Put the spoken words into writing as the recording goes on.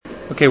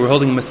Okay, we're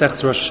holding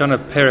Masechtas Rosh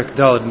Hashanah Perek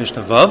Daled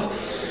Mishnah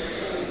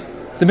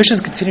Vav. The Mishnah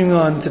is continuing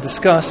on to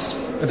discuss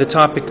the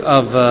topic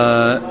of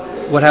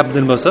what happens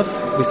in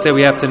Musaf. We say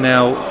we have to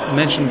now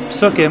mention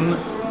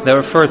psukim that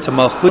refer to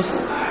Malchus,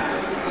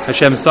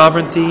 Hashem's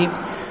sovereignty,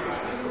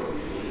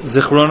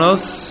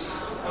 Zichronos,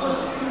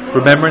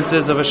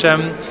 remembrances of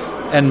Hashem,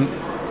 and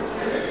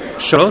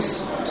Shos,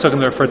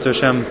 psukim that refer to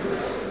Hashem,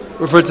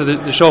 refer to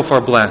the shofar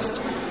blast.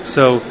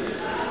 So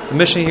the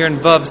Mishnah here in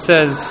Vav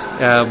says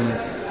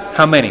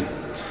how many?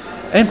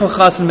 Ein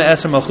Palchasim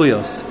Me'eser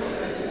Malchuyos.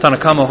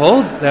 Tanakama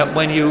hold that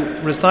when you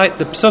recite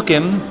the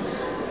psukim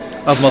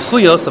of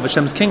Malchuyos, of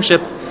Hashem's kingship,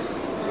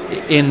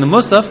 in the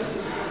Musaf,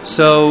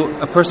 so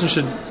a person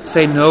should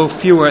say no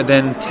fewer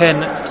than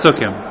 10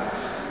 psukim.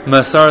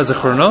 Me'asar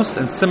Zichronos,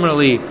 and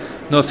similarly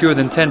no fewer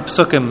than 10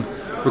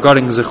 psukim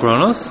regarding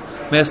Zichronos.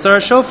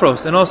 Me'asar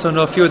Shofros, and also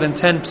no fewer than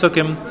 10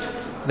 psukim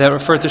that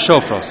refer to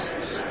Shofros.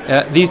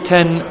 These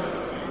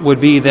 10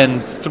 would be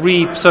then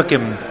 3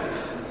 psukim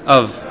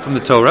from the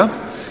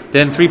Torah,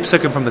 then 3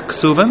 psukim from the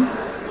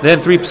Ksuvim,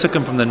 then 3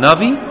 psukim from the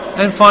Navi,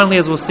 and finally,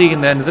 as we'll see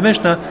in the end of the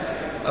Mishnah,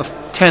 a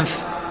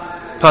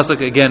 10th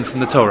pasuk again from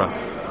the Torah.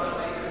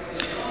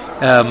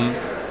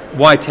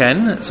 Why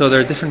 10? So there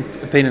are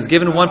different opinions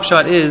given. One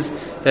pshat is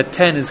that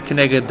 10 is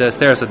connected the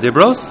Seres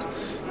Adibros,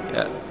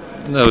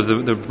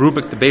 the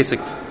rubric, the basic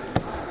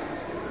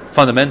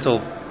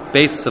fundamental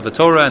basis of the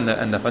Torah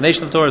and the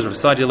foundation of the Torah. As Rav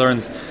Sadia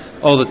learns,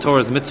 all the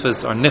Torah's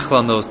mitzvahs are nichla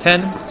on those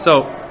 10.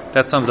 So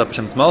that sums up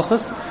Hashem's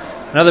Malchus.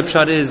 Another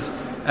pshat is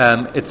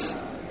it's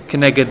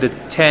connected the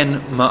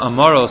 10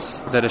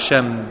 ma'amaros that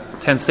Hashem,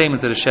 10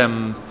 statements that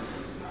Hashem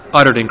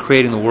uttered in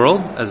creating the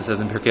world, as it says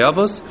in Pirkei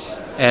Avos.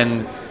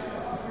 And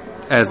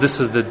as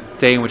this is the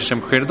day in which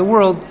Hashem created the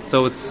world,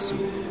 so it's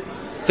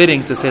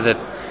fitting to say that,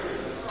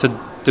 to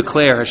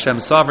declare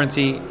Hashem's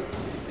sovereignty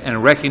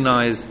and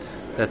recognize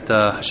that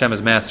Hashem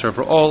is master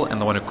over all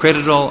and the one who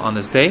created it all on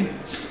this day.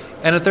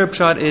 And a third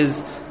pshat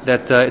is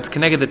that it's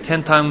connected that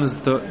 10 times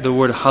the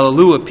word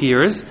Hallelu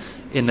appears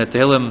in the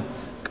Tehillim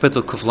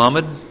Kapitel Kuf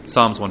Lamed,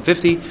 Psalms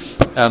 150.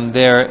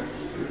 There,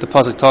 the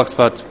pasuk talks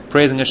about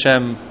praising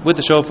Hashem with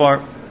the shofar,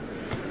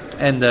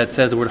 and it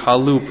says the word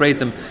Hallelu,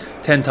 praise Him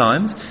 10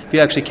 times. If you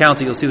actually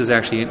count it, you'll see there's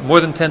actually more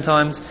than 10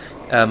 times.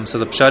 So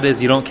the pshat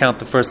is you don't count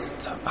the first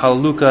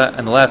Hallelujah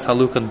and the last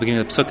Hallelujah in the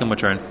beginning of the psukim,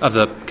 which are of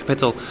the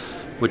Kapitel,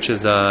 which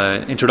is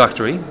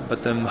introductory.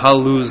 But the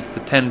Hallelujah's the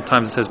 10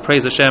 times it says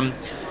praise Hashem.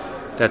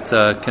 That's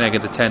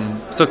connected to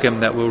 10 psukim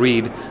that we'll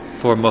read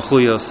for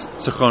Malchuyos,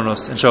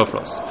 Zichronos, and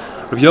Shofros.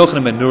 Rabbi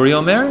Yochanan ben Nuri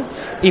Omer,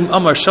 Im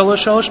Amar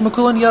Shalosh Shalosh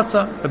Mekulan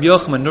Yatza. Rabbi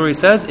Yochanan ben Nuri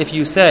says, if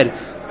you said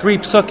 3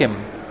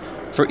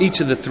 psukim for each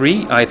of the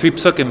 3, 3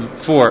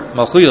 psukim for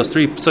Malchuyos,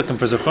 3 psukim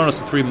for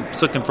Zichronos, and 3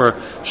 psukim for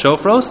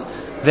Shofros,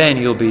 then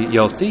you'll be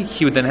Yotzi.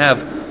 He would then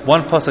have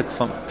 1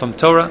 pasuk from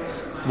Torah,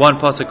 1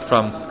 pasuk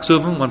from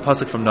Ksuvim, 1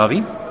 pasuk from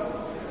Navi.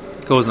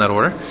 It goes in that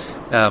order.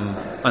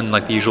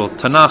 Unlike the usual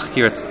Tanakh,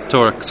 here it's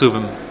Torah,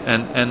 Ksuvim,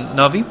 and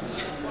Navi,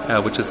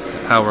 which is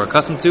how we're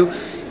accustomed to.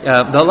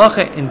 The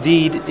halacha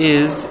indeed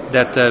is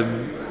that,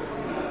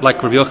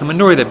 like Rabbi Yochanan ben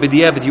Nuri, that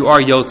b'diavad you are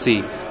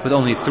Yotzi with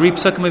only 3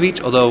 psukim of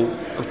each, although,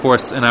 of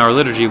course, in our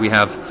liturgy we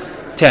have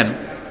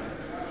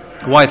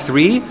 10. Why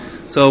 3?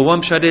 So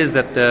one pshat is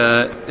that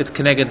it's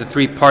connected the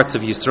 3 parts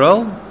of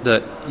Yisrael, the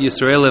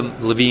Yisraelim,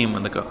 Levim,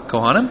 and the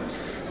Kohanim,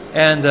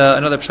 and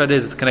another pshat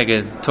is it's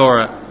connected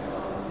Torah,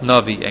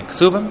 Navi, and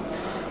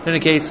Ksuvim. In any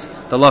case,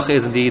 the halacha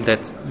is indeed that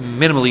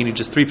minimally you need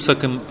just 3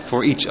 psukim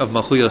for each of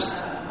Malchuyos,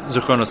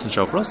 Zichronos, and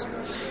Shofros.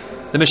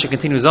 The Mishnah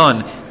continues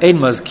on, Ein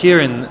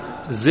mazkirin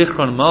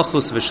zichron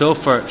malchus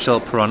v'shofar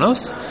shel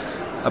puranos.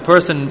 A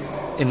person,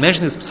 in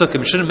mentioning this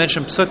psukim, shouldn't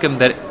mention psukim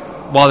that,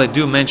 while they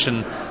do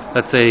mention,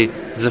 let's say,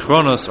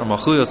 Zichronos or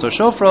Malchuyos or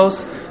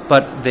Shofros,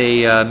 but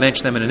they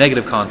mention them in a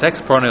negative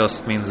context.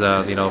 Puranos means,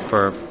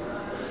 for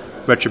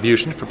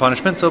retribution, for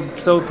punishment. So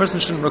a person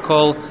shouldn't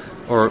recall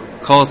or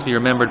calls to be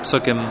remembered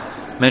psukim,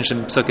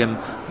 mention psukim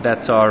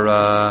that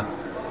are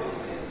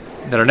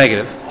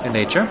negative in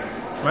nature,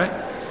 right?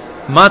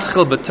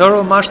 Matchil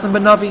b'Torah mashlim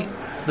b'Navi.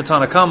 The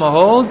Tanakama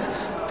holds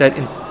that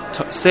in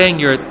saying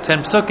your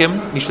 10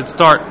 psukim, you should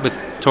start with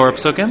Torah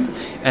psukim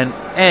and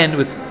end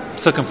with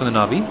psukim from the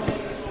Navi.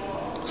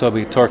 So it'll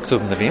be Torah,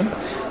 Ksuvim, Navim,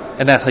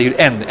 and that's how you'd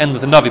end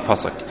with the Navi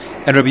pasuk.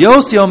 And Rabbi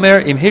Yossi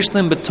Omer im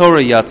hishlim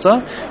b'Torah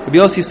yatza. Rabbi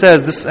Yossi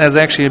says this has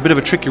actually a bit of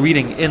a tricky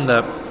reading in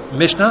the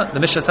Mishnah. The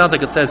Mishnah sounds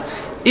like it says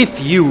if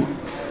you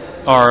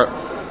are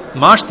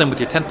mashlim with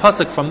your 10th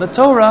pasuk from the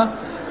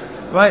Torah,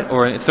 right,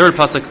 or a 3rd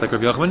pasuk like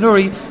Rabbi Yochanan ben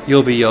Nuri,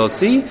 you'll be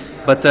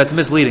Yotzi, but it's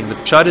misleading. The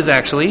pshat is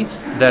actually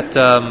that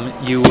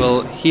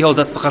he holds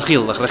that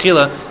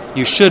l'chachila,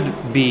 you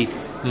should be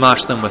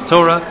mashlim with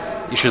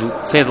Torah. You should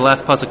say the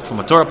last pasuk from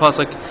a Torah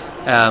pasuk,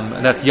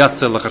 and that's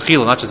yatza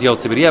l'chachila, not just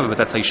Yotzi b'diavad, but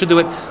that's how you should do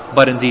it.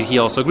 But indeed, he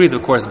also agrees,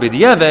 of course,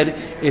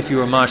 b'diavad, if you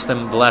were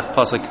mashlim the last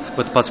pasuk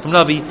with the pasuk from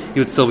Navi,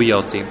 you would still be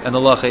Yotzi. And the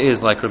halacha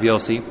is like Rabbi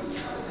Yossi,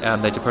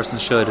 that the person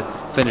should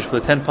finish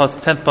with the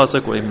 10th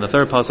pasuk or even the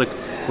 3rd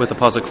pasuk with the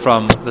pasuk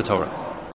from the Torah.